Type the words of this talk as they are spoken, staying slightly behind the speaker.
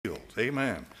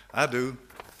Amen. I do.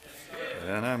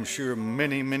 And I'm sure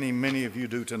many, many, many of you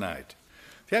do tonight.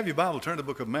 If you have your Bible, turn to the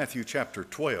book of Matthew chapter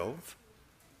 12.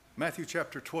 Matthew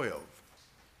chapter 12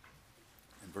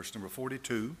 and verse number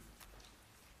 42.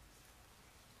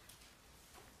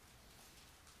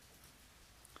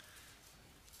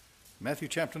 Matthew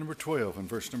chapter number 12 and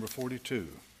verse number 42.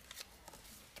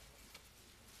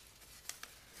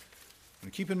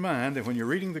 And keep in mind that when you're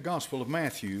reading the Gospel of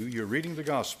Matthew, you're reading the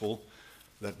Gospel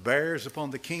that bears upon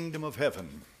the kingdom of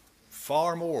heaven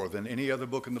far more than any other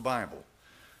book in the Bible.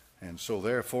 And so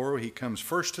therefore he comes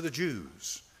first to the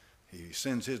Jews. He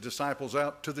sends his disciples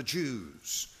out to the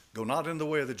Jews. Go not in the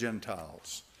way of the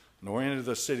Gentiles, nor into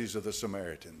the cities of the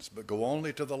Samaritans, but go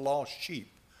only to the lost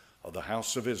sheep of the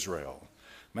house of Israel.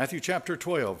 Matthew chapter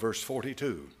 12, verse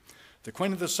 42. The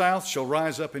queen of the south shall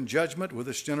rise up in judgment with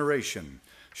this generation,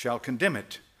 shall condemn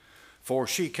it. For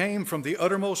she came from the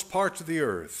uttermost parts of the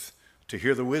earth to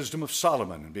hear the wisdom of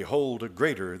Solomon, and behold, a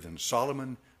greater than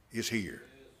Solomon is here.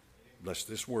 Bless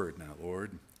this word now,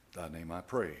 Lord. In thy name I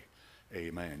pray.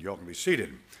 Amen. Y'all can be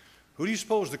seated. Who do you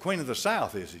suppose the queen of the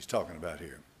south is he's talking about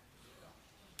here?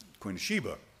 Queen of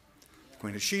Sheba.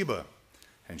 Queen of Sheba.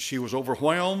 And she was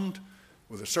overwhelmed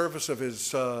with the service of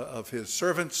his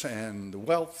servants and the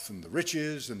wealth and the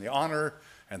riches and the honor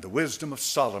and the wisdom of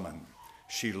Solomon.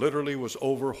 She literally was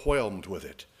overwhelmed with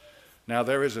it. Now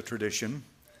there is a tradition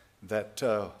that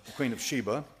the Queen of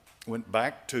Sheba went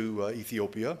back to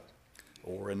Ethiopia,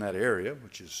 or in that area,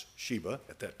 which is Sheba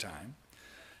at that time,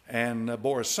 and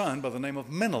bore a son by the name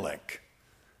of Menelik.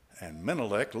 And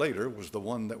Menelik later was the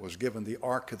one that was given the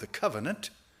Ark of the Covenant.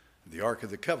 The Ark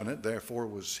of the Covenant, therefore,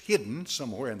 was hidden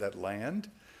somewhere in that land,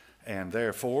 and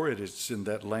therefore it is in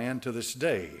that land to this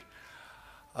day.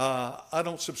 I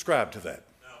don't subscribe to that.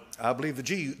 I believe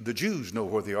the Jews know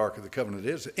where the Ark of the Covenant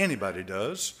is. Anybody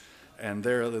does. And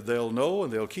they'll know,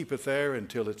 and they'll keep it there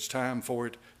until it's time for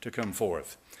it to come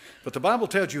forth. But the Bible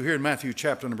tells you here in Matthew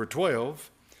chapter number 12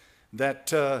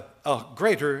 that a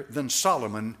greater than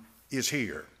Solomon is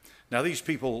here. Now these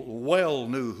people well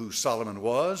knew who Solomon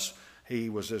was. He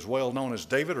was as well known as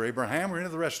David or Abraham or any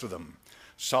of the rest of them.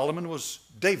 Solomon was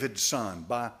David's son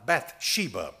by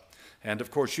Bathsheba. And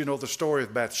of course you know the story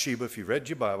of Bathsheba if you read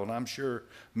your Bible, and I'm sure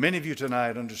many of you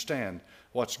tonight understand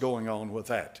what's going on with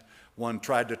that. One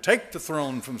tried to take the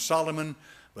throne from Solomon,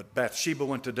 but Bathsheba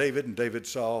went to David, and David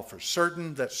saw for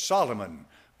certain that Solomon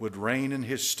would reign in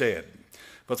his stead.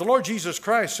 But the Lord Jesus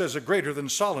Christ says a greater than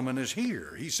Solomon is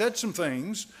here. He said some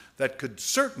things that could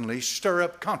certainly stir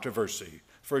up controversy.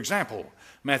 For example,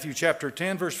 Matthew chapter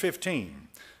 10, verse 15.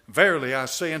 Verily I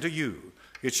say unto you,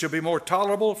 it shall be more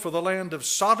tolerable for the land of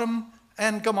Sodom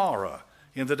and Gomorrah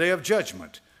in the day of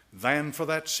judgment than for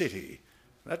that city.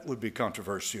 That would be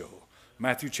controversial.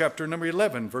 Matthew chapter number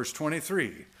 11, verse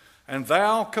 23. And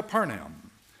thou, Capernaum,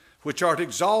 which art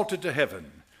exalted to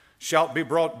heaven, shalt be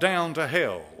brought down to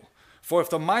hell. For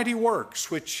if the mighty works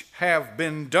which have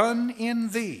been done in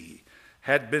thee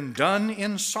had been done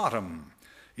in Sodom,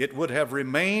 it would have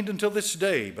remained until this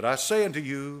day. But I say unto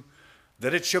you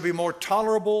that it shall be more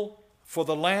tolerable for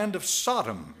the land of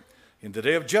Sodom in the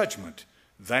day of judgment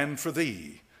than for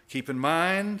thee. Keep in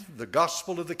mind, the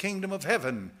gospel of the kingdom of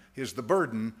heaven is the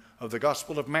burden of the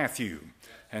Gospel of Matthew.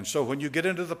 And so when you get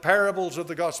into the parables of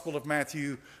the Gospel of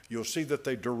Matthew, you'll see that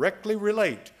they directly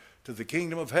relate to the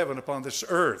kingdom of heaven upon this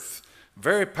earth.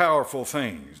 Very powerful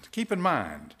things. Keep in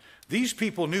mind, these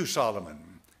people knew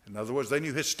Solomon. In other words, they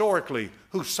knew historically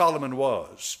who Solomon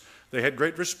was. They had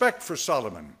great respect for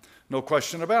Solomon. No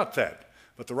question about that.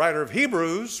 But the writer of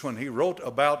Hebrews, when he wrote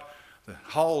about the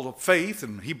hall of faith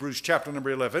in Hebrews chapter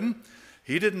number 11,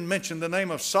 he didn't mention the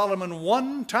name of Solomon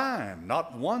one time,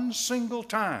 not one single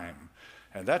time.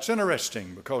 And that's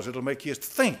interesting because it'll make you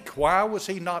think, why was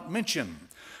he not mentioned?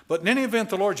 But in any event,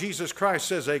 the Lord Jesus Christ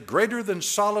says, a greater than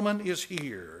Solomon is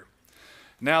here.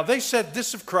 Now they said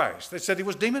this of Christ. They said he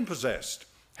was demon-possessed.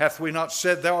 Hath we not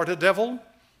said thou art a devil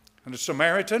and a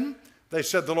Samaritan? They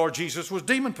said the Lord Jesus was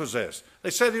demon-possessed.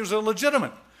 They said he was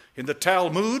illegitimate. In the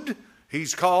Talmud,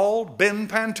 he's called Ben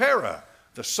Pantera,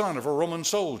 the son of a Roman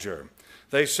soldier.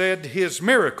 They said his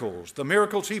miracles, the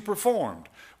miracles he performed,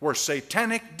 were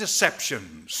satanic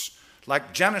deceptions,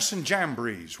 like Jannes and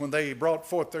Jambres when they brought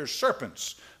forth their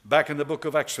serpents back in the book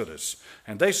of Exodus.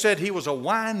 And they said he was a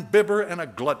wine bibber and a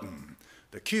glutton.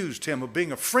 They accused him of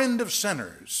being a friend of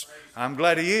sinners. I'm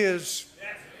glad he is.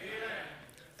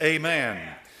 Amen.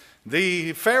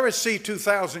 The Pharisee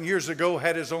 2,000 years ago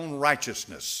had his own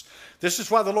righteousness. This is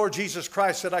why the Lord Jesus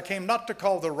Christ said, I came not to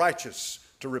call the righteous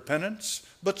to repentance,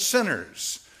 but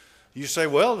sinners. You say,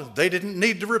 well, they didn't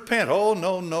need to repent. Oh,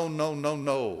 no, no, no, no,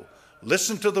 no.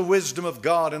 Listen to the wisdom of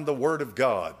God and the Word of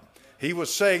God. He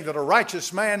was saying that a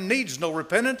righteous man needs no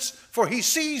repentance, for he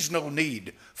sees no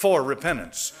need for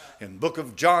repentance. In the book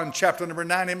of John, chapter number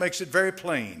 9, he makes it very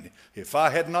plain. If I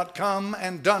had not come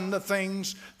and done the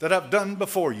things that I've done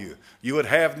before you, you would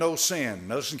have no sin.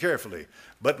 Listen carefully.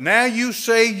 But now you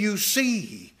say you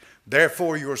see,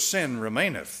 therefore your sin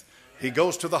remaineth. He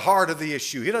goes to the heart of the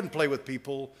issue. He doesn't play with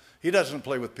people. He doesn't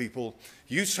play with people.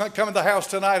 You come in the house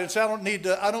tonight and say, I don't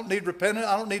need repentance.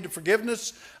 I don't need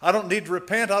forgiveness. I don't need to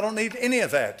repent. I don't need any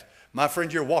of that. My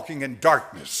friend, you're walking in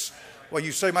darkness. Well,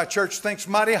 you say my church thinks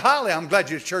mighty highly. I'm glad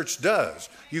your church does.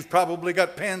 You've probably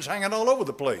got pens hanging all over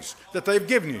the place that they've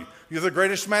given you. You're the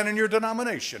greatest man in your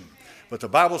denomination. But the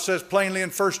Bible says plainly in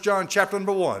 1 John chapter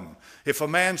number 1, if a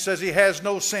man says he has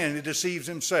no sin, he deceives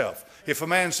himself. If a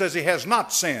man says he has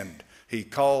not sinned, he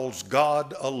calls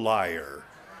God a liar.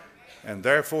 And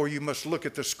therefore you must look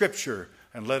at the Scripture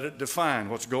and let it define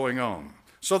what's going on.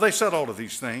 So they said all of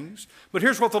these things. But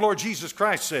here's what the Lord Jesus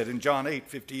Christ said in John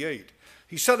 8:58.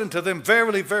 He said unto them,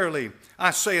 verily, verily, I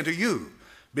say unto you,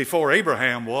 before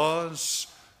Abraham was,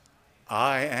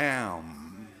 I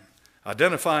am.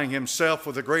 Identifying himself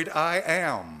with the great I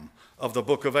am of the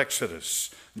book of Exodus.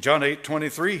 John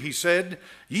 8:23, he said,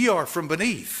 ye are from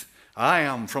beneath, I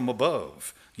am from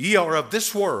above. Ye are of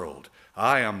this world,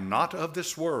 I am not of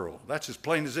this world. That's as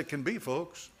plain as it can be,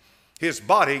 folks. His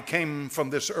body came from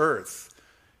this earth.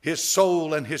 His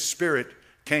soul and his spirit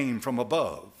came from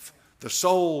above. The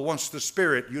soul, once the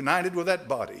spirit united with that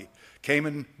body, came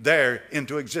in there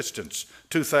into existence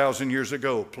 2,000 years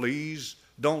ago. Please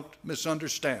don't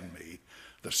misunderstand me.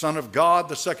 The Son of God,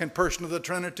 the second person of the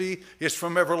Trinity, is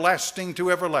from everlasting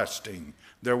to everlasting.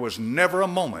 There was never a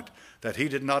moment that he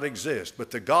did not exist.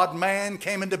 But the God-man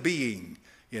came into being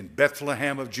in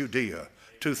Bethlehem of Judea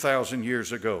 2,000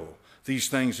 years ago. These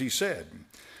things he said.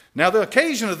 Now the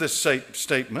occasion of this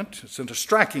statement, it's a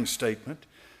striking statement,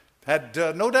 had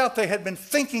no doubt they had been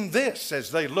thinking this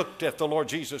as they looked at the Lord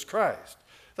Jesus Christ.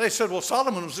 They said, well,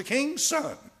 Solomon was a king's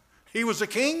son. He was a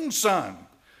king's son.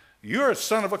 You're a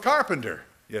son of a carpenter.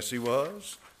 Yes, he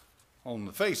was, on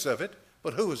the face of it.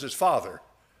 But who was his father?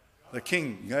 The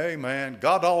king, amen,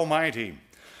 God Almighty.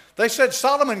 They said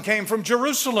Solomon came from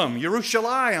Jerusalem,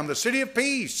 Jerusalem, the city of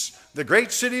peace, the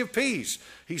great city of peace.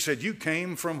 He said, you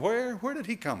came from where? Where did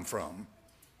he come from?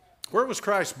 Where was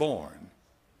Christ born?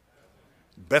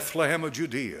 Bethlehem of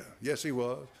Judea. Yes, he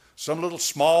was. Some little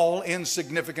small,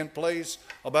 insignificant place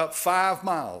about 5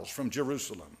 miles from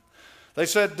Jerusalem. They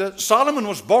said Solomon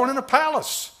was born in a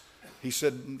palace. They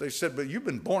said, but you've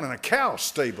been born in a cow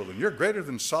stable and you're greater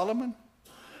than Solomon?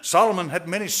 Solomon had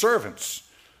many servants.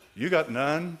 You got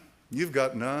none. You've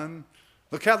got none.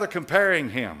 Look how they're comparing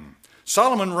him.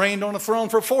 Solomon reigned on a throne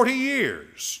for 40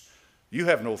 years. You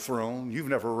have no throne. You've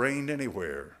never reigned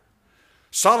anywhere.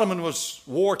 Solomon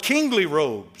wore kingly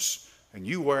robes, and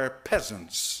you wear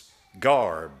peasant's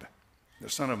garb. The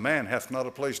Son of Man hath not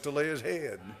a place to lay his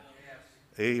head.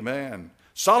 Amen.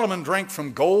 Solomon drank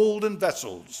from golden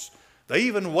vessels. They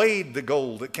even weighed the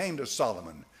gold that came to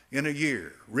Solomon in a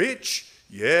year. Rich?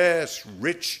 Yes,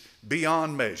 rich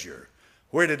beyond measure.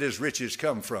 Where did his riches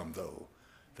come from, though?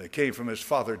 They came from his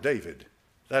father David.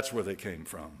 That's where they came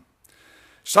from.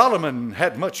 Solomon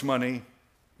had much money,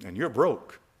 and you're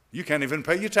broke. You can't even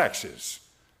pay your taxes.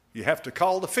 You have to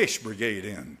call the fish brigade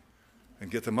in and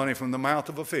get the money from the mouth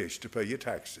of a fish to pay your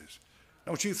taxes.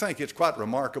 Don't you think it's quite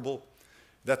remarkable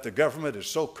that the government is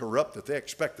so corrupt that they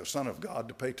expect the Son of God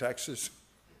to pay taxes?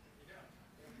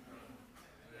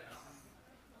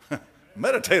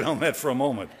 Meditate on that for a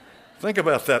moment. Think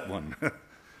about that one.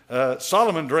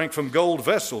 Solomon drank from gold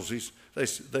vessels. They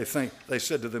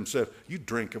said to themselves, you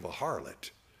drink of a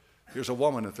harlot. Here's a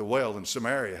woman at the well in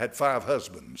Samaria, had 5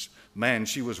 husbands. Man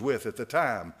she was with at the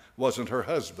time wasn't her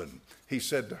husband. He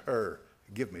said to her,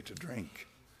 give me to drink.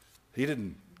 He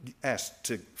didn't ask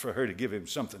for her to give him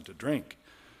something to drink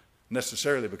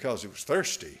necessarily because he was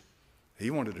thirsty. He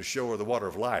wanted to show her the water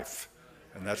of life,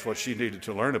 and that's what she needed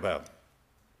to learn about.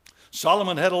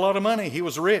 Solomon had a lot of money. He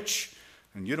was rich,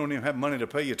 and you don't even have money to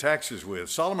pay your taxes with.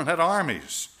 Solomon had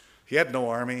armies. He had no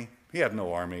army. He had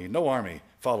no army. No army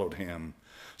followed him.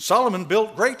 Solomon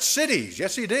built great cities.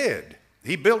 Yes, he did.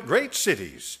 He built great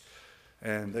cities.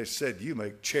 And they said, you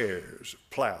make chairs,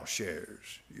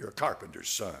 plowshares. You're a carpenter's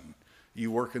son. You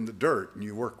work in the dirt and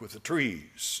you work with the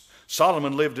trees.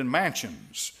 Solomon lived in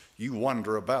mansions. You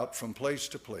wander about from place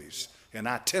to place, an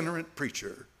itinerant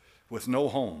preacher with no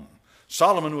home.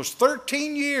 Solomon was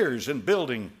 13 years in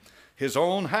building his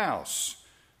own house.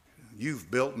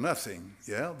 You've built nothing.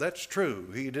 Yeah, that's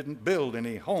true. He didn't build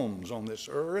any homes on this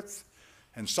earth.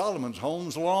 And Solomon's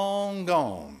home's long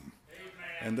gone.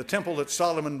 And the temple that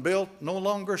Solomon built no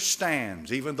longer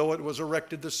stands. Even though it was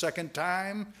erected the second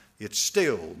time, it's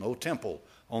still no temple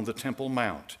on the Temple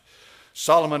Mount.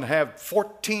 Solomon had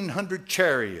 1,400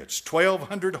 chariots,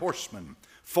 1,200 horsemen,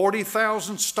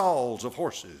 40,000 stalls of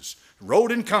horses,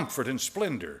 rode in comfort and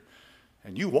splendor.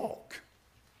 And you walk.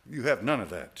 You have none of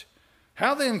that.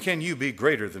 How then can you be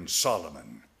greater than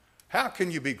Solomon? How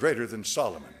can you be greater than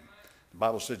Solomon? The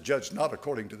Bible said, judge not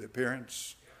according to the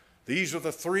appearance. These are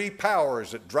the three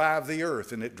powers that drive the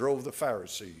earth, and it drove the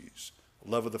Pharisees.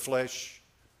 Love of the flesh,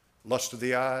 lust of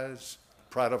the eyes,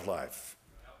 pride of life.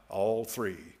 All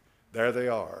three. There they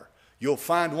are. You'll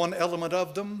find one element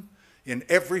of them in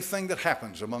everything that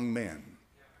happens among men.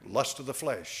 Lust of the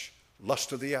flesh,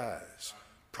 lust of the eyes,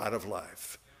 pride of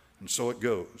life. And so it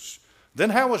goes.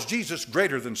 Then how was Jesus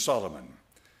greater than Solomon?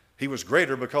 He was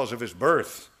greater because of his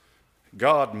birth.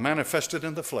 God manifested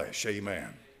in the flesh.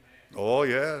 Amen. Oh,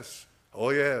 yes. Oh,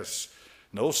 yes.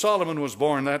 No, Solomon was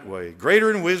born that way.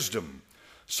 Greater in wisdom.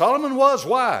 Solomon was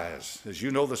wise. As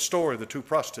you know the story of the two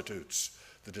prostitutes.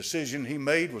 The decision he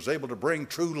made was able to bring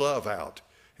true love out.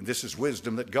 And this is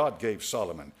wisdom that God gave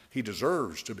Solomon. He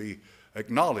deserves to be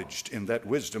acknowledged in that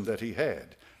wisdom that he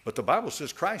had. But the Bible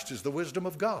says Christ is the wisdom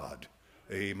of God.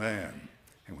 Amen.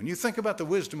 And when you think about the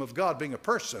wisdom of God being a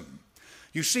person,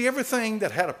 you see everything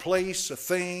that had a place, a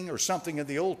thing, or something in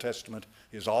the Old Testament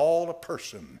is all a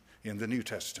person in the New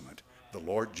Testament. The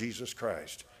Lord Jesus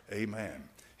Christ. Amen.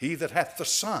 He that hath the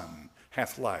Son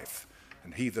hath life,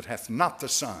 and he that hath not the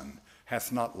Son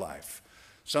hath not life.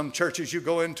 Some churches you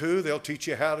go into, they'll teach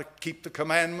you how to keep the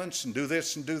commandments and do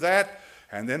this and do that.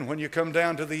 And then when you come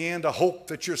down to the end, I hope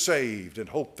that you're saved and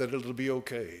hope that it'll be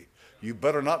okay. You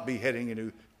better not be heading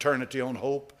into eternity on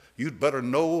hope. You'd better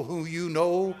know who you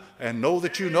know and know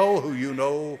that you know who you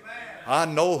know. I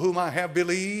know whom I have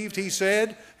believed, he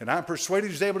said, and I'm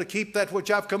persuaded he's able to keep that which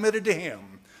I've committed to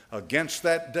him against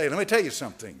that day. Let me tell you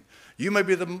something. You may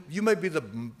be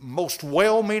the most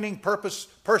well-meaning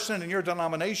person in your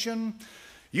denomination.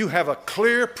 You have a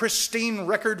clear, pristine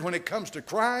record when it comes to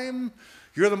crime.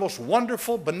 You're the most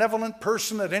wonderful, benevolent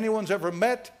person that anyone's ever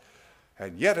met.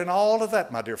 And yet in all of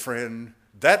that, my dear friend,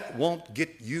 that won't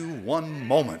get you one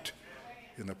moment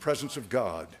in the presence of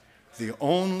God. The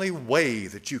only way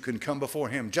that you can come before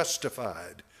him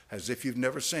justified as if you've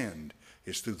never sinned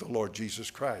is through the Lord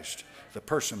Jesus Christ, the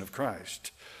person of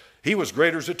Christ. He was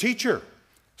greater as a teacher.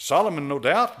 Solomon, no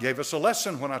doubt, gave us a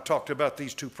lesson when I talked about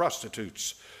these two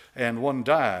prostitutes. And one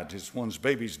died. One's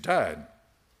babies died.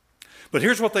 But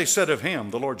here's what they said of him,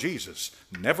 the Lord Jesus.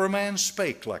 Never man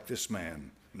spake like this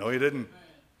man. No, he didn't.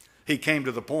 He came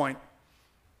to the point.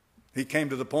 He came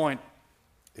to the point.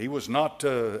 He was not,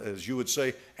 as you would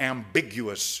say,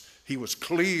 ambiguous. He was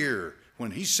clear.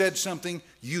 When he said something,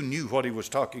 you knew what he was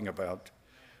talking about.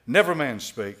 Never man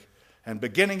spake. And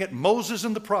beginning at Moses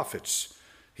and the prophets,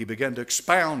 he began to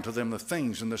expound to them the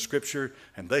things in the Scripture,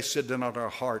 and they said, "Do not our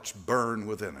hearts burn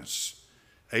within us?"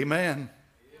 Amen.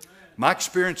 My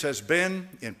experience has been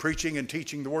in preaching and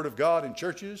teaching the Word of God in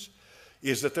churches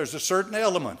is that there's a certain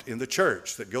element in the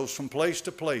church that goes from place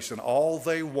to place, and all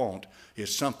they want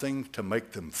is something to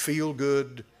make them feel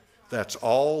good. That's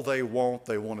all they want.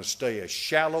 They want to stay as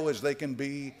shallow as they can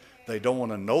be. They don't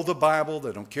want to know the Bible.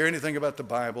 They don't care anything about the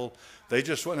Bible. They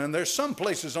just want, and there's some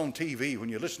places on TV when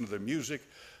you listen to their music,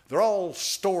 they're all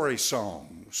story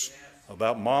songs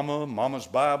about Mama's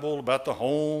Bible, about the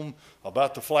home,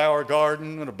 about the flower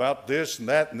garden, and about this and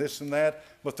that and this and that.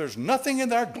 But there's nothing in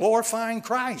there glorifying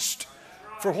Christ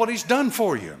for what he's done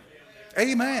for you.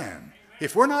 Amen.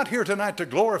 If we're not here tonight to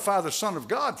glorify the Son of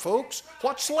God, folks,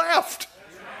 what's left?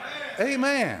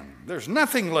 Amen. There's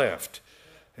nothing left.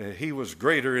 He was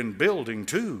greater in building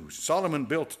too. Solomon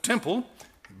built a temple.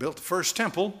 He built the first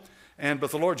temple.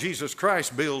 But the Lord Jesus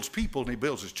Christ builds people, and he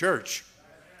builds his church.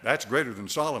 That's greater than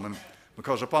Solomon,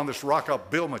 because upon this rock I'll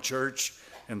build my church,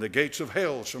 and the gates of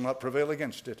hell shall not prevail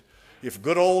against it. If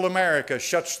good old America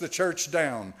shuts the church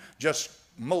down, just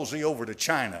mosey over to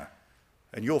China,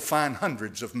 and you'll find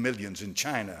hundreds of millions in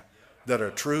China that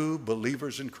are true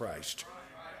believers in Christ.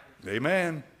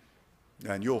 Amen.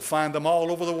 And you'll find them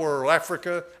all over the world.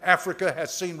 Africa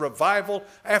has seen revival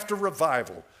after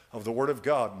revival of the Word of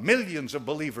God. Millions of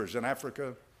believers in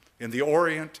Africa, in the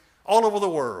Orient, all over the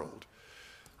world.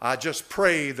 I just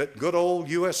pray that good old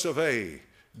US of A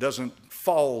doesn't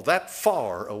fall that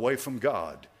far away from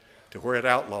God to where it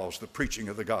outlaws the preaching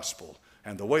of the gospel.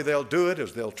 And the way they'll do it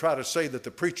is they'll try to say that the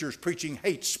preacher's preaching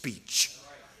hate speech.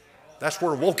 That's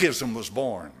where wokeism was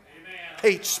born.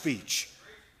 Hate speech.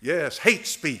 Yes, hate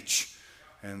speech.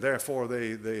 And therefore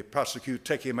they prosecute,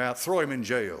 take him out, throw him in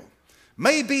jail.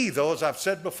 Maybe, though, as I've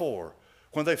said before,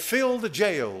 when they fill the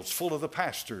jails full of the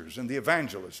pastors and the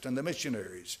evangelists and the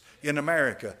missionaries in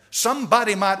America,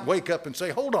 somebody might wake up and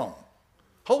say, hold on,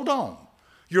 hold on.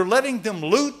 You're letting them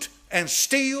loot and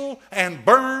steal and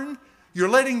burn. You're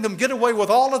letting them get away with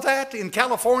all of that in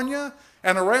California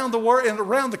and around the world and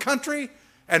around the country.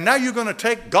 And now you're going to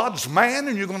take God's man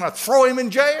and you're going to throw him in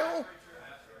jail?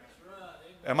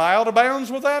 Am I out of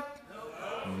bounds with that?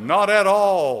 Not at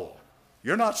all.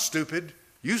 You're not stupid.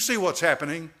 You see what's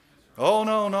happening. Oh,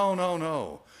 no, no, no,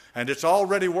 no. And it's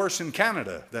already worse in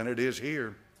Canada than it is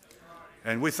here.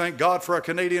 And we thank God for our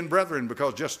Canadian brethren,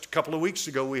 because just a couple of weeks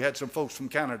ago we had some folks from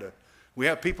Canada. We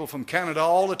have people from Canada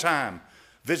all the time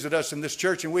visit us in this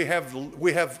church, and we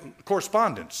have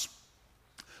correspondence,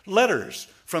 letters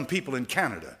from people in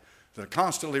Canada that are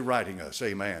constantly writing us,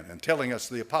 amen, and telling us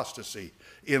the apostasy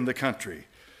in the country.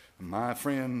 My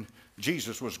friend,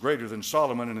 Jesus was greater than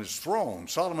Solomon in his throne.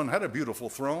 Solomon had a beautiful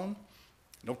throne.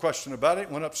 No question about it.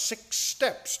 Went up 6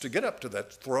 steps to get up to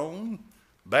that throne.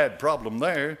 Bad problem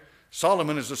there.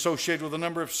 Solomon is associated with the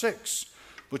number of 6.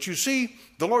 But you see,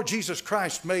 the Lord Jesus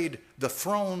Christ made the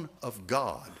throne of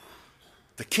God,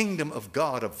 the kingdom of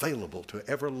God, available to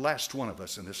every last one of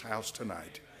us in this house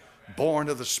tonight, born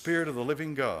of the Spirit of the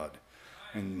living God.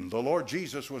 And the Lord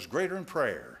Jesus was greater in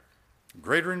prayer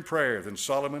than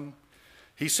Solomon.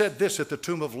 He said this at the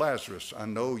tomb of Lazarus, I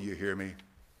know you hear me.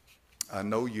 I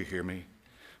know you hear me.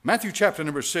 Matthew chapter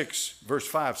number 6, verse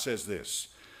 5 says this,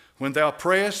 when thou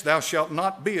prayest, thou shalt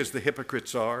not be as the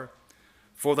hypocrites are,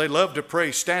 for they love to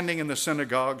pray standing in the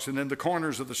synagogues and in the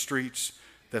corners of the streets,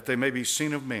 that they may be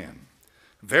seen of men.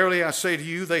 Verily I say to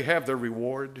you, they have their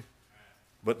reward.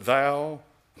 But thou,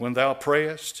 when thou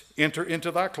prayest, enter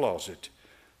into thy closet,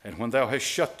 and when thou hast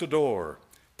shut the door,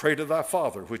 pray to thy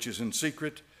Father which is in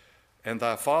secret, and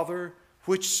thy Father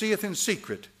which seeth in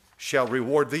secret shall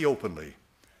reward thee openly.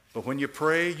 But when you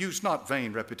pray, use not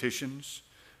vain repetitions,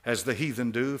 as the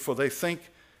heathen do, for they think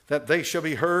that they shall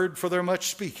be heard for their much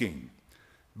speaking.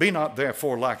 Be not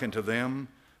therefore like unto them,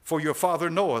 for your Father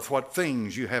knoweth what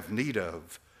things you have need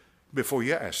of before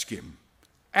you ask him.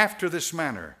 After this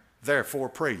manner, therefore,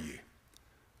 pray ye.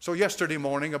 So yesterday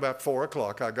morning, about 4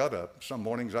 o'clock, I got up. Some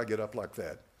mornings I get up like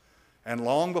that. And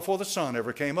long before the sun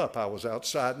ever came up, I was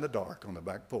outside in the dark on the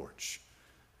back porch.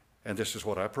 And this is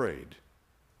what I prayed.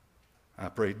 I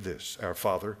prayed this, Our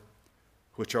Father,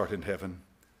 which art in heaven,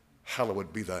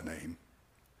 hallowed be thy name.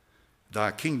 Thy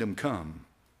kingdom come,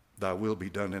 thy will be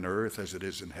done in earth as it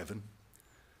is in heaven.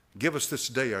 Give us this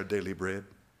day our daily bread,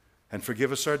 and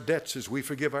forgive us our debts as we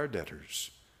forgive our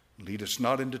debtors. Lead us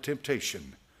not into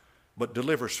temptation, but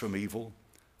deliver us from evil.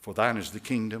 For thine is the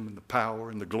kingdom and the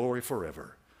power and the glory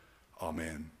forever.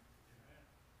 Amen.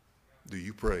 Do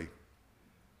you pray?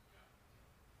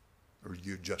 Or do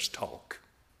you just talk?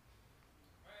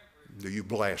 Do you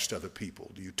blast other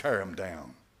people? Do you tear them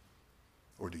down?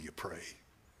 Or do you pray?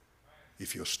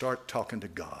 If you'll start talking to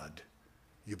God,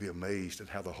 you'll be amazed at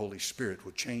how the Holy Spirit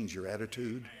will change your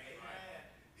attitude.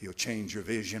 He'll change your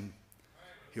vision.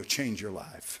 He'll change your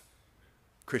life.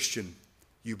 Christian,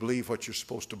 you believe what you're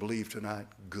supposed to believe tonight?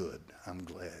 Good. I'm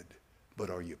glad. But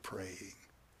are you praying?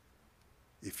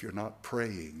 If you're not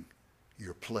praying,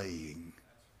 you're playing.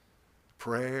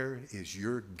 Prayer is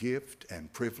your gift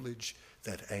and privilege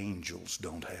that angels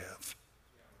don't have.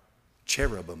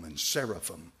 Cherubim and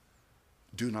seraphim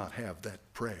do not have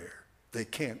that prayer. They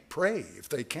can't pray. If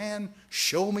they can,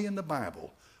 show me in the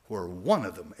Bible where one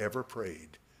of them ever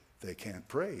prayed. They can't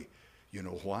pray. You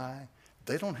know why?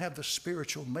 They don't have the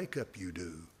spiritual makeup you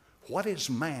do. What is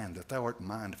man that thou art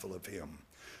mindful of him?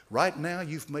 Right now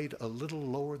you've made a little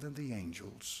lower than the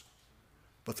angels.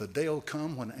 But the day will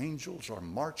come when angels are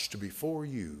marched before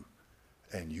you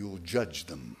and you'll judge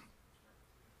them.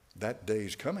 That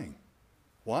day's coming.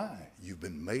 Why? You've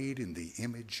been made in the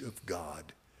image of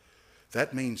God.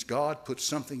 That means God put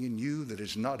something in you that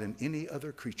is not in any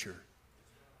other creature.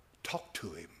 Talk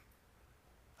to him.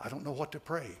 I don't know what to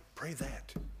pray. Pray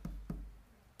that.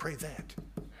 Pray that.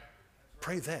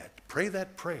 Pray that. Pray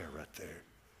that prayer right there.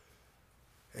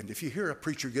 And if you hear a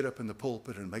preacher get up in the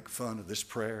pulpit and make fun of this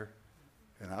prayer,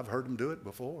 and I've heard them do it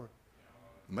before,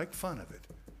 make fun of it.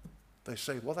 They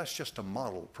say, well, that's just a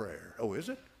model prayer. Oh, is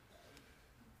it?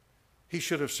 He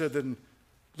should have said, then,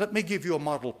 let me give you a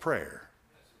model prayer.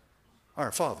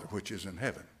 Our Father, which is in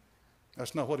heaven.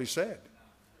 That's not what he said.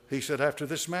 He said, after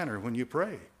this manner, when you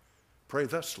pray, pray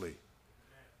thusly.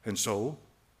 And so,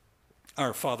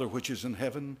 our Father, which is in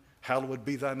heaven, hallowed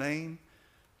be thy name.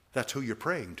 That's who you're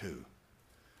praying to.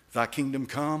 Thy kingdom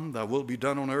come, thy will be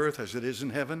done on earth as it is in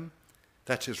heaven.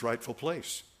 That's his rightful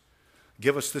place.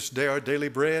 Give us this day our daily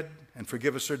bread, and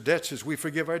forgive us our debts as we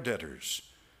forgive our debtors.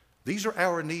 These are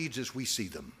our needs as we see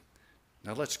them.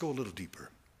 Now let's go a little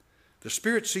deeper. The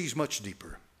Spirit sees much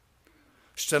deeper.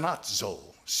 Stenazo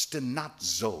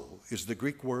is the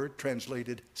Greek word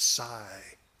translated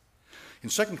sigh. In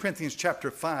 2 Corinthians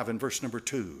chapter 5 and verse number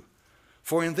 2,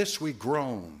 for in this we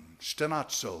groan,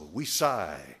 stenazo, we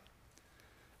sigh,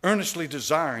 earnestly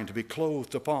desiring to be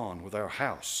clothed upon with our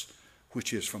house,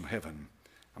 which is from heaven.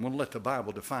 I'm going to let the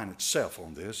Bible define itself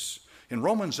on this. In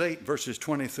Romans 8, verses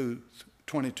 22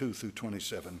 through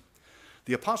 27,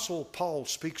 the Apostle Paul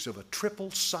speaks of a triple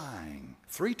sighing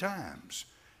 3 times,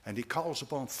 and he calls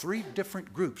upon 3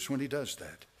 different groups when he does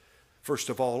that. First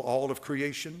of all of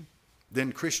creation,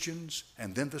 then Christians,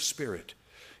 and then the Spirit.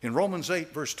 In Romans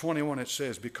 8, verse 21, it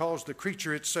says, because the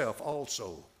creature itself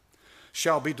also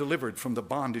shall be delivered from the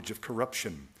bondage of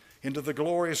corruption into the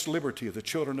glorious liberty of the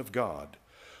children of God.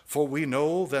 For we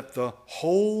know that the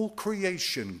whole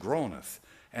creation groaneth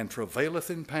and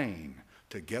travaileth in pain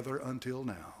together until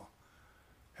now.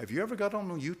 Have you ever got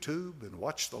on YouTube and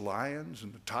watched the lions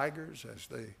and the tigers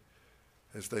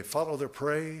as they follow their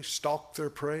prey, stalk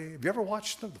their prey? Have you ever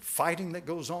watched the fighting that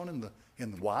goes on in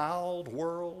the wild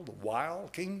world, the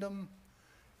wild kingdom?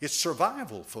 It's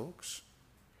survival, folks.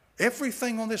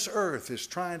 Everything on this earth is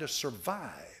trying to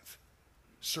survive.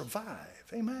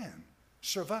 Survive. Amen.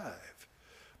 Survive.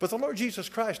 But the Lord Jesus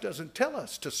Christ doesn't tell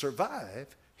us to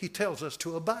survive. He tells us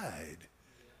to abide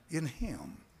in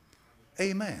Him.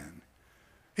 Amen.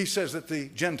 He says that the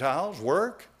Gentiles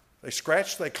work, they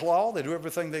scratch, they claw, they do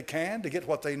everything they can to get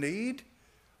what they need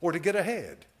or to get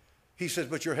ahead. He says,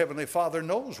 but your Heavenly Father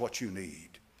knows what you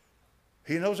need.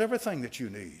 He knows everything that you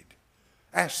need.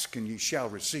 Ask and ye shall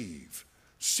receive.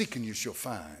 Seek and you shall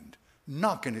find.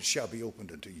 Knock and it shall be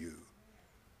opened unto you.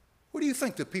 Where do you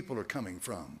think the people are coming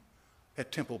from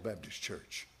at Temple Baptist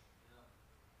Church?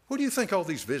 Where do you think all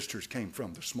these visitors came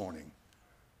from this morning?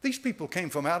 These people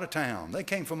came from out of town. They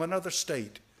came from another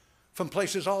state, from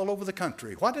places all over the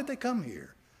country. Why did they come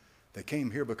here? They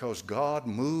came here because God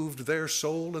moved their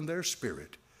soul and their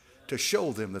spirit to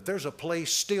show them that there's a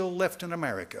place still left in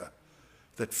America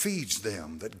that feeds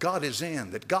them, that God is in,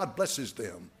 that God blesses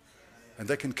them, and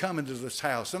they can come into this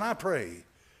house. And I pray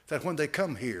that when they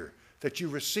come here, that you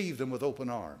receive them with open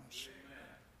arms.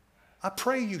 I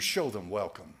pray you show them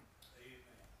welcome.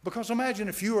 Because imagine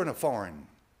if you were in a foreign,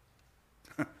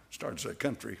 started to say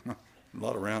country, a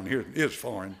lot around here is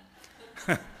foreign,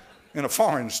 in a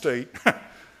foreign state.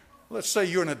 Let's say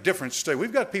you're in a different state.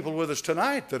 We've got people with us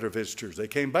tonight that are visitors. They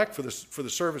came back for the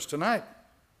service tonight.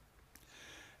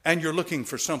 And you're looking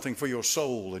for something for your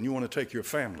soul, and you want to take your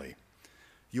family.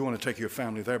 You want to take your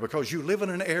family there because you live in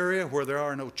an area where there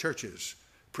are no churches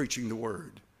preaching the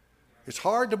word. It's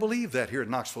hard to believe that here in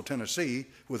Knoxville, Tennessee,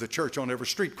 with a church on every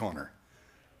street corner.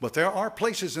 But there are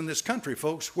places in this country,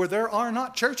 folks, where there are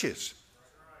not churches.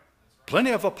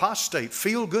 Plenty of apostate,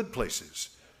 feel-good places,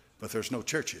 but there's no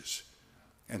churches.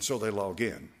 And so they log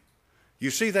in.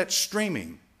 You see that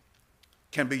streaming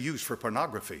can be used for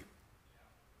pornography.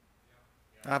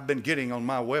 I've been getting on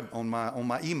my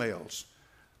emails.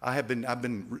 I've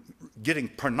been getting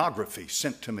pornography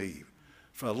sent to me,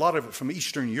 from a lot of it from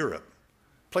Eastern Europe,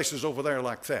 places over there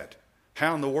like that.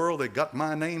 How in the world they got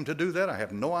my name to do that, I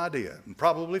have no idea. And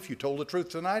probably, if you told the truth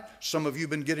tonight, some of you have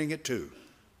been getting it too.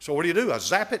 So what do? I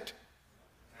zap it.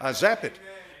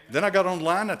 Then I got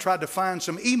online, I tried to find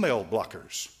some email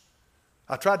blockers.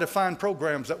 I tried to find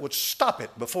programs that would stop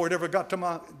it before it ever got to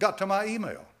my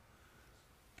email.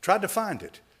 I tried to find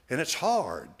it, and it's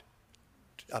hard.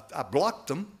 I blocked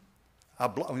them.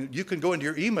 You can go into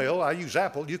your email. I use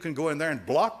Apple. You can go in there and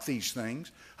block these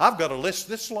things. I've got a list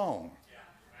this long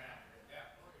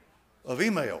of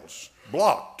emails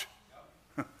blocked,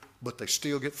 but they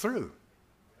still get through.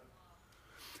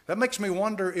 That makes me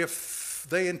wonder if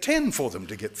they intend for them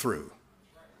to get through.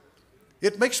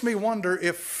 It makes me wonder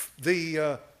if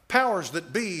the powers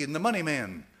that be and the money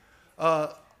men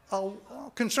are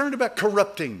concerned about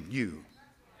corrupting you.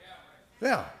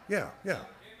 Yeah.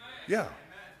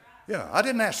 I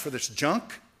didn't ask for this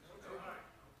junk.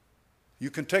 You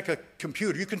can take a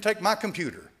computer. You can take my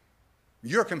computer,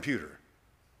 your computer.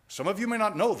 Some of you may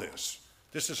not know this.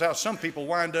 This is how some people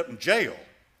wind up in jail.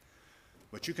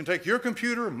 But you can take your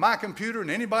computer, my computer,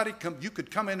 and you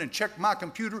could come in and check my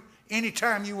computer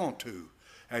anytime you want to.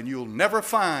 And you'll never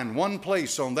find one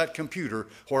place on that computer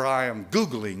where I am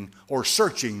Googling or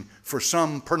searching for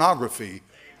some pornography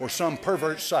or some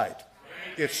pervert site.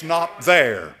 It's not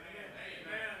there.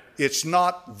 It's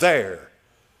not there.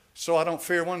 So I don't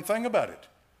fear one thing about it.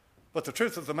 But the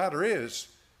truth of the matter is,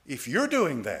 if you're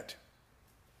doing that,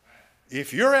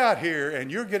 if you're out here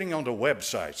and you're getting onto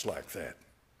websites like that,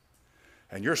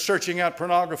 and you're searching out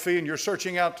pornography, and you're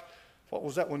searching out, what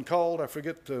was that one called? I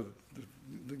forget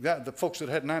the folks that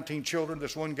had 19 children.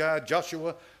 This one guy,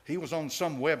 Joshua, he was on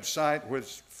some website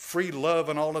with free love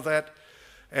and all of that.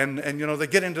 And you know, they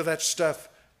get into that stuff,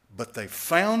 but they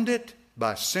found it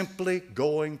by simply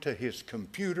going to his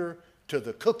computer, to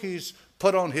the cookies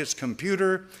put on his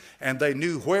computer, and they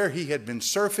knew where he had been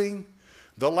surfing.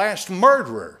 The last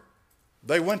murderer,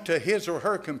 they went to his or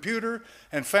her computer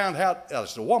and found out,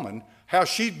 as a woman, how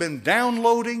she'd been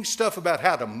downloading stuff about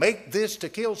how to make this to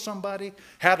kill somebody,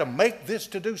 how to make this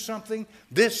to do something,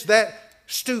 this, that.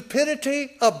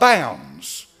 Stupidity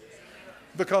abounds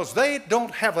because they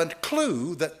don't have a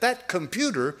clue that that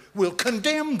computer will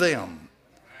condemn them.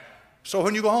 So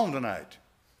when you go home tonight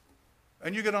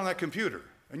and you get on that computer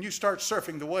and you start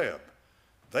surfing the web,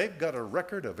 they've got a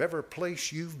record of every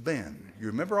place you've been. You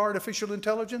remember artificial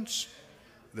intelligence?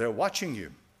 They're watching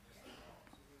you.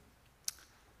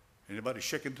 Anybody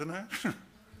shaking tonight?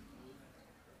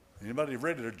 Anybody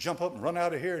ready to jump up and run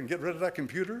out of here and get rid of that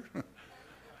computer?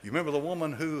 You remember the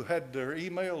woman who had their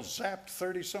emails zapped,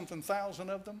 30-something thousand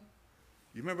of them?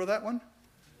 You remember that one?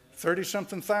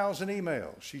 30-something thousand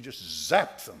emails. She just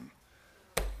zapped them.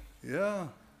 Yeah.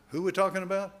 Who we talking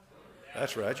about?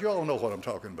 That's right. You all know what I'm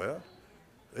talking about.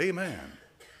 Amen.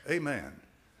 Amen.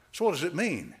 So what does it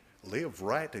mean? Live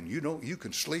right and you know you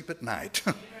can sleep at night.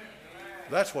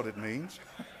 That's what it means.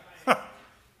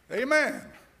 Amen.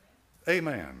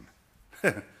 Amen.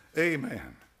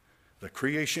 Amen. The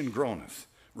creation groaneth.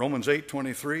 Romans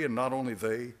 8:23, and not only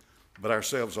they, but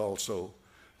ourselves also,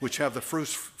 which have the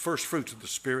first fruits of the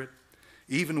Spirit,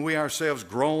 even we ourselves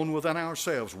groan within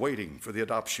ourselves, waiting for the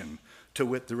adoption, to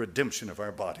wit, the redemption of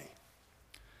our body.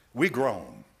 We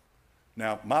groan.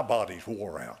 Now, my body's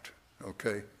wore out,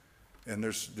 okay? And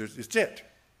it's it.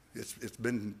 It's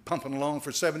been pumping along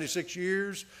for 76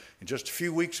 years. In just a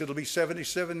few weeks, it'll be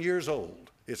 77 years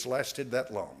old. It's lasted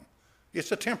that long.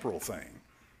 It's a temporal thing.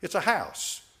 It's a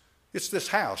house. It's this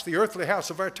house, the earthly house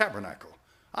of our tabernacle.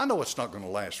 I know it's not going to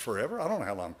last forever. I don't know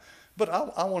how long. But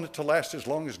I want it to last as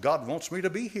long as God wants me to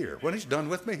be here. When he's done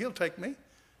with me, he'll take me.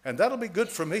 And that'll be good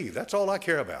for me. That's all I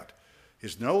care about,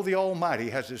 is know the Almighty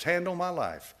has his hand on my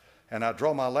life. And I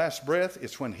draw my last breath.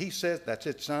 It's when he says, that's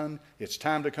it, son. It's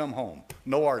time to come home.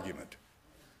 No argument.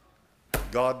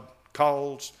 God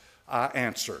calls, I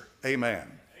answer. Amen.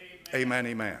 Amen,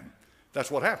 amen. That's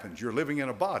what happens. You're living in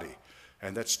a body.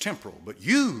 And that's temporal. But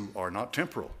you are not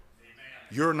temporal. Amen.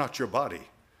 You're not your body.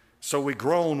 So we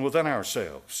groan within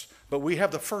ourselves. But we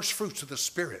have the first fruits of the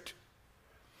Spirit.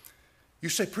 You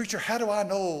say, preacher, how do I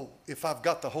know if I've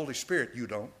got the Holy Spirit? You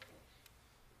don't.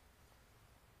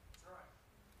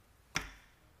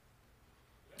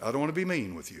 I don't want to be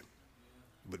mean with you,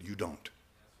 but you don't.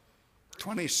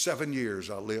 27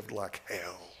 years I lived like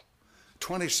hell.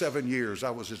 27 years I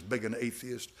was as big an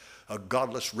atheist, a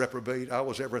godless reprobate. I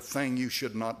was everything you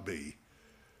should not be.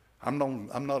 I'm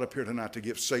not up here tonight to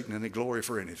give Satan any glory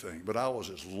for anything, but I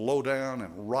was as low down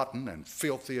and rotten and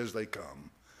filthy as they come.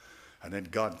 And then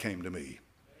God came to me.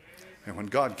 And when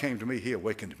God came to me, he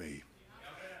awakened me.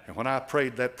 And when I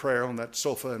prayed that prayer on that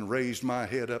sofa and raised my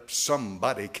head up,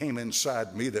 somebody came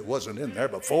inside me that wasn't in there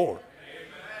before.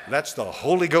 That's the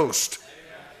Holy Ghost.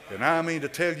 And I mean to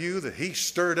tell you that he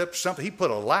stirred up something. He put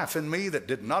a life in me that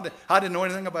I didn't know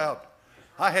anything about.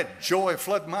 I had joy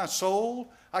flood my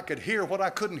soul. I could hear what I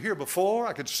couldn't hear before.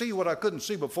 I could see what I couldn't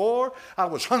see before. I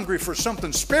was hungry for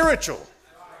something spiritual.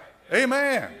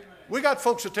 Amen. We got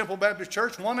folks at Temple Baptist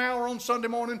Church 1 hour on Sunday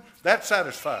morning. That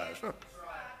satisfies.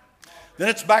 Then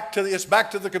it's back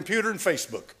to the computer and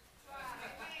Facebook.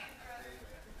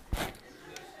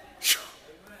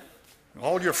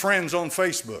 All your friends on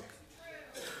Facebook.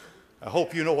 I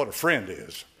hope you know what a friend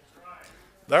is.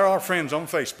 There are friends on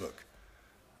Facebook.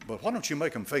 But why don't you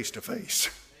make them face to face?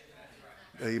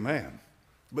 Amen.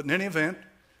 But in any event,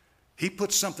 he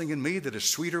put something in me that is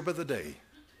sweeter by the day.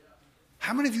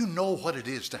 How many of you know what it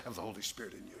is to have the Holy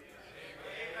Spirit in you?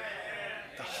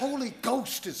 The Holy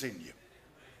Ghost is in you.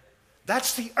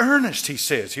 That's the earnest, he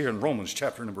says here in Romans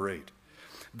chapter number 8.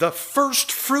 The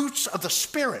first fruits of the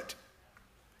Spirit.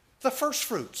 The first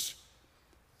fruits.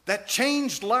 That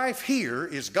changed life here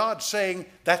is God saying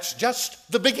that's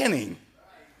just the beginning.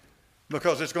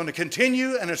 Because it's going to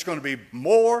continue and it's going to be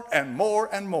more and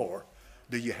more and more.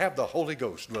 Do you have the Holy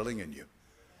Ghost dwelling in you?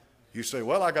 You say,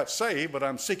 well, I got saved, but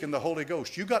I'm seeking the Holy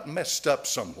Ghost. You got messed up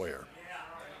somewhere.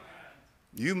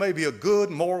 You may be a good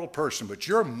moral person, but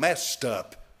you're messed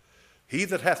up. He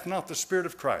that hath not the Spirit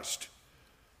of Christ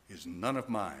is none of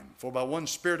mine. For by one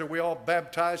Spirit are we all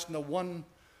baptized in the one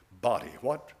body.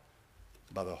 What?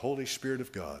 By the Holy Spirit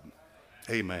of God.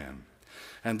 Amen.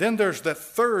 And then there's that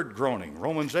third groaning,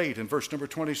 Romans 8 and verse number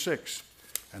 26.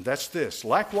 And that's this: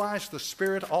 likewise the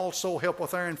Spirit also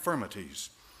helpeth our infirmities.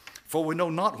 For we know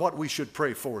not what we should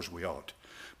pray for as we ought.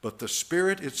 But the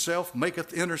Spirit itself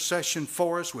maketh intercession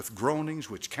for us with groanings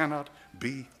which cannot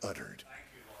be uttered.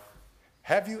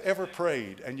 Have you ever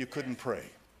prayed and you couldn't pray?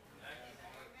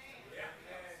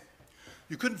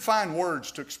 You couldn't find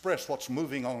words to express what's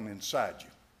moving on inside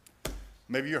you.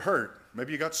 Maybe you're hurt.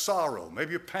 Maybe you got sorrow.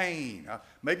 Maybe you're pain.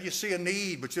 Maybe you see a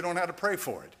need, but you don't know how to pray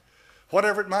for it.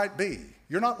 Whatever it might be,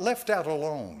 you're not left out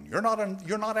alone. You're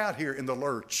not out here in the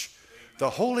lurch. The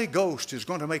Holy Ghost is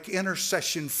going to make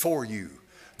intercession for you.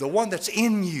 The one that's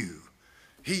in you.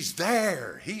 He's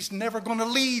there. He's never going to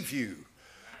leave you.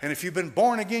 And if you've been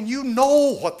born again, you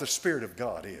know what the Spirit of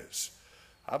God is.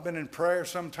 I've been in prayer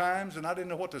sometimes, and I didn't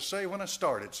know what to say when I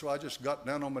started. So I just got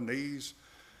down on my knees.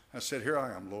 I said, here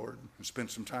I am, Lord, and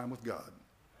spent some time with God.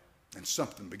 And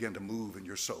something began to move in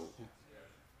your soul.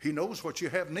 He knows what you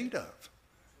have need of.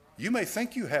 You may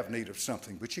think you have need of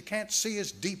something, but you can't see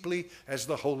as deeply as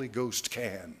the Holy Ghost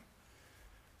can.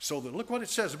 So look what it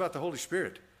says about the Holy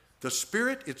Spirit. The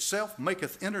Spirit itself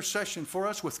maketh intercession for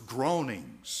us with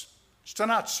groanings.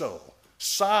 Stenozo,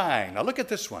 sighing. Now look at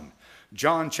this one.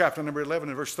 John chapter number 11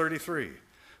 and verse 33.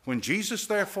 When Jesus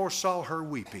therefore saw her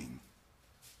weeping,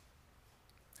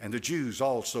 and the Jews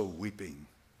also weeping,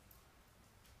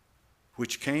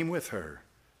 which came with her,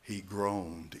 he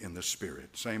groaned in the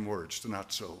Spirit. Same word,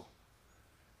 stenozo.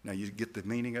 Now you get the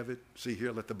meaning of it? See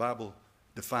here, let the Bible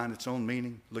define its own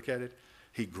meaning. Look at it.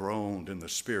 He groaned in the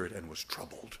Spirit and was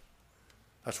troubled.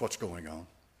 That's what's going on.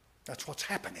 That's what's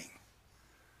happening.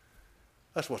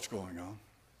 That's what's going on.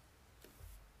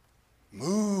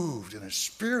 Moved in his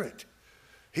spirit.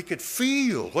 He could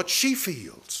feel what she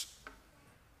feels.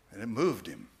 And it moved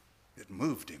him. It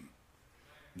moved him.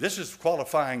 This is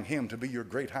qualifying him to be your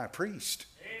great high priest.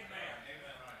 Amen.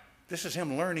 This is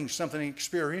him learning something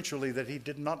experientially that he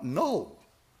did not know.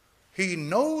 He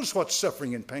knows what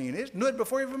suffering and pain is. Knew it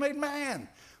before he ever made man.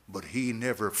 But he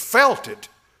never felt it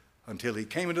until he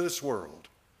came into this world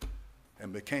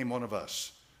and became one of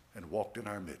us and walked in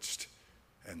our midst.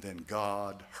 And then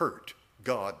God hurt.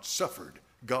 God suffered.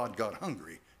 God got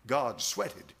hungry. God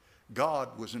sweated.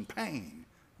 God was in pain.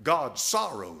 God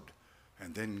sorrowed.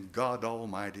 And then God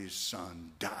Almighty's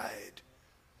Son died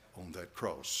on that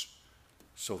cross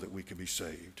so that we could be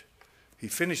saved. He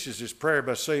finishes his prayer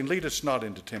by saying, lead us not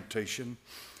into temptation,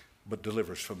 but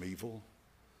deliver us from evil.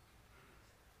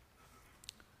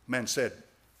 Man said,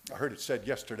 I heard it said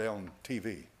yesterday on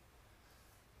TV.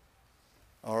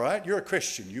 All right, you're a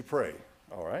Christian, you pray.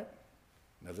 All right.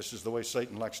 Now this is the way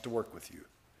Satan likes to work with you.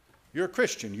 You're a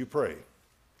Christian, you pray.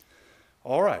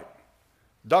 All right.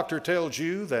 Doctor tells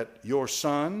you that your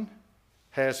son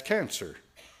has cancer.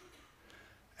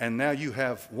 And now you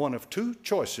have one of two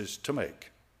choices to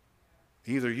make.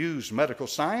 Either use medical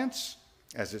science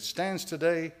as it stands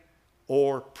today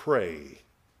or pray.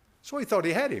 So he thought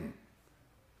he had him.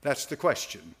 That's the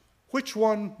question. Which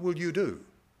one will you do?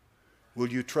 Will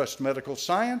you trust medical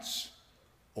science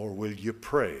or will you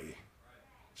pray?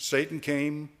 Satan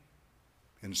came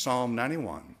in Psalm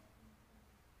 91.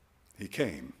 He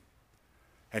came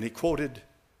and he quoted,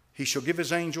 he shall give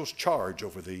his angels charge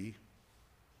over thee,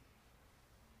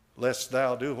 lest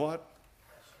thou do what?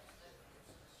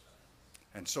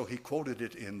 And so he quoted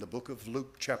it in the book of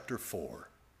Luke chapter 4.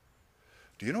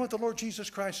 Do you know what the Lord Jesus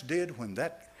Christ did when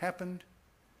that happened?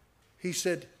 He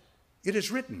said, it is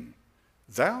written,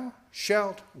 thou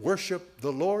shalt worship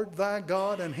the Lord thy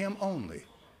God, and him only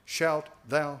shalt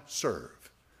thou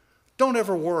serve. Don't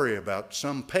ever worry about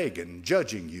some pagan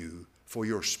judging you for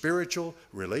your spiritual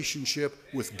relationship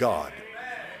with God.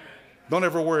 Don't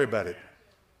ever worry about it.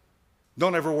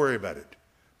 Don't ever worry about it,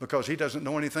 because he doesn't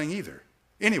know anything either.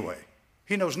 Anyway,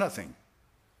 he knows nothing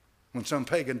when some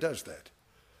pagan does that.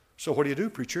 So what do,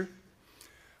 preacher?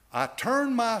 I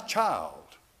turn my child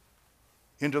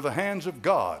into the hands of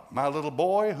God, my little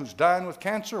boy who's dying with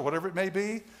cancer, whatever it may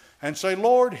be, and say,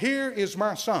 Lord, here is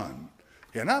my son.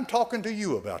 And I'm talking to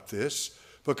you about this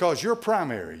because you're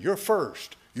primary, you're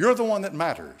first, you're the one that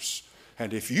matters.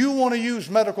 And if you want to use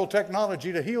medical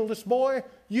technology to heal this boy,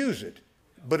 use it.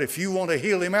 But if you want to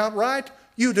heal him outright,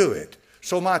 you do it.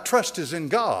 So my trust is in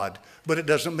God, but it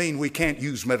doesn't mean we can't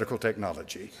use medical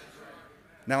technology.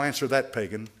 Now answer that,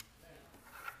 pagan.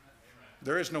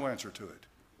 There is no answer to it.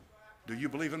 Do you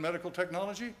believe in medical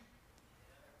technology?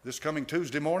 This coming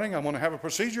Tuesday morning, I'm going to have a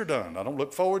procedure done. I don't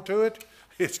look forward to it.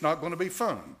 It's not going to be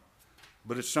fun.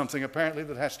 But it's something apparently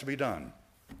that has to be done.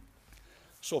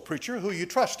 So, preacher, who are you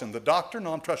trusting? The doctor?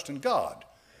 No, I'm trusting God.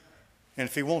 And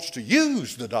if he wants to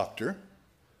use the doctor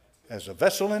as a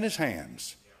vessel in his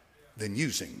hands, then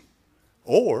use him.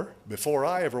 Or, before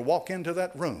I ever walk into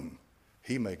that room,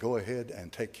 he may go ahead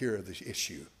and take care of the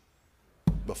issue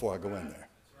before I go in there.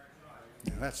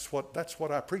 And that's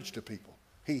what I preach to people.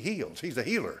 He heals. He's a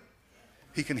healer.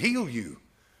 He can heal you.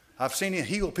 I've seen him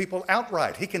heal people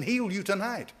outright. He can heal you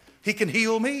tonight. He can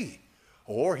heal me.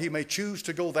 Or he may choose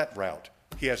to go that route.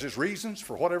 He has his reasons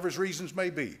for whatever his reasons may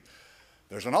be.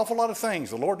 There's an awful lot of things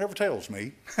the Lord never tells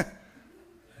me.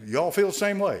 Y'all feel the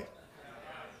same way?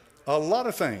 A lot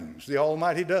of things the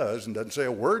Almighty does and doesn't say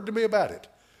a word to me about it.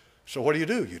 So what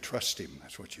do? You trust him.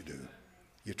 That's what you do.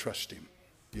 You trust him.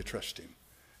 You trust him.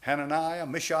 Hananiah,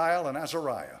 Mishael, and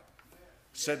Azariah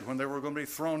said when they were going to be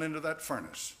thrown into that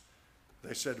furnace,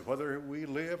 they said, whether we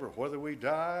live or whether we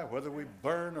die, whether we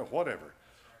burn or whatever,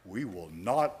 we will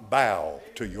not bow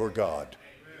to your God.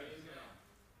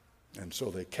 And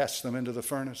so they cast them into the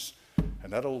furnace,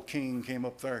 and that old king came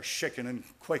up there shaking and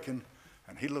quaking,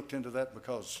 and he looked into that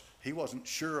because he wasn't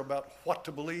sure about what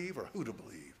to believe or who to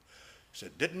believe. He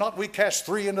said, did not we cast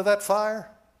 3 into that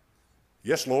fire?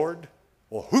 Yes, Lord.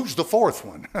 Well, who's the 4th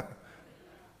one?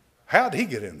 How'd he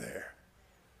get in there?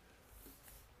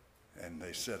 And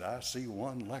they said, I see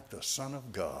one like the Son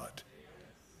of God.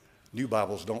 New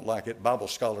Bibles don't like it. Bible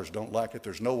scholars don't like it.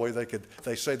 There's no way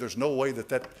they say there's no way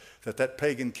that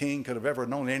pagan king could have ever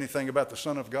known anything about the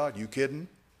Son of God. You kidding?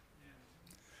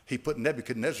 He put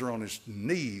Nebuchadnezzar on his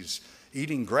knees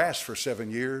eating grass for 7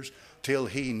 years till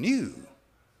he knew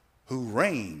who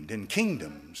reigned in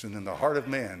kingdoms and in the heart of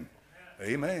men.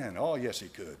 Amen. Oh, yes, he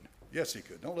could. Yes, he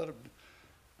could. Don't let him.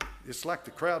 It's like the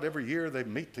crowd every year, they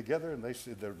meet together and they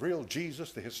say the real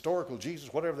Jesus, the historical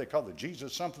Jesus, whatever they call the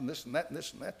Jesus, something, this and that and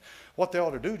this and that. What they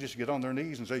ought to do is just get on their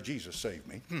knees and say, Jesus, save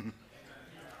me. And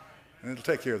it'll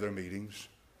take care of their meetings.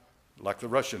 Like the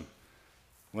Russian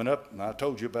went up, and I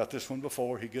told you about this one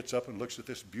before. He gets up and looks at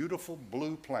this beautiful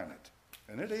blue planet.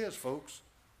 And it is, folks.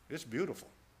 It's beautiful.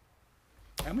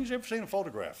 How many's ever seen a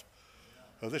photograph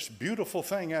of this beautiful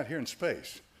thing out here in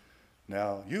space?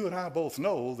 Now, you and I both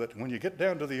know that when you get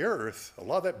down to the earth, a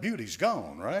lot of that beauty's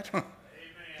gone, right? A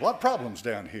lot of problems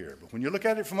down here. But when you look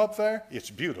at it from up there, it's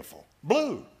beautiful.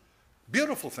 Blue.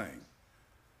 Beautiful thing.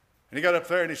 And he got up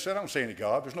there and he said, I don't see any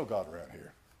God. There's no God around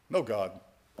here. No God.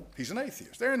 He's an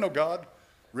atheist. There ain't no God.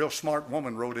 Real smart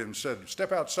woman wrote in and said,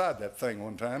 step outside that thing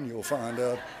one time. You'll find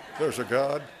out there's a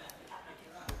God.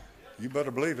 You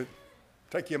better believe it.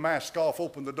 Take your mask off,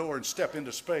 open the door, and step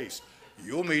into space.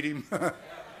 You'll meet him.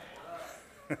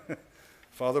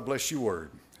 Father, bless your word.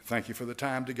 Thank you for the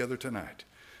time together tonight.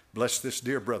 Bless this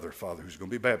dear brother, Father, who's going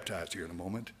to be baptized here in a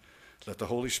moment. Let the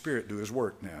Holy Spirit do his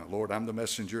work now. Lord, I'm the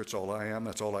messenger. It's all I am.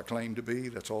 That's all I claim to be.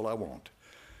 That's all I want.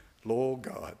 Lord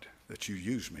God, that you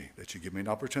use me, that you give me an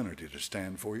opportunity to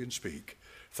stand for you and speak.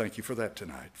 Thank you for that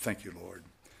tonight. Thank you, Lord.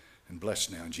 And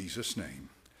bless now in Jesus' name.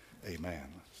 Amen.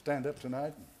 Stand up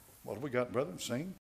tonight. What have we got, brother? Sing.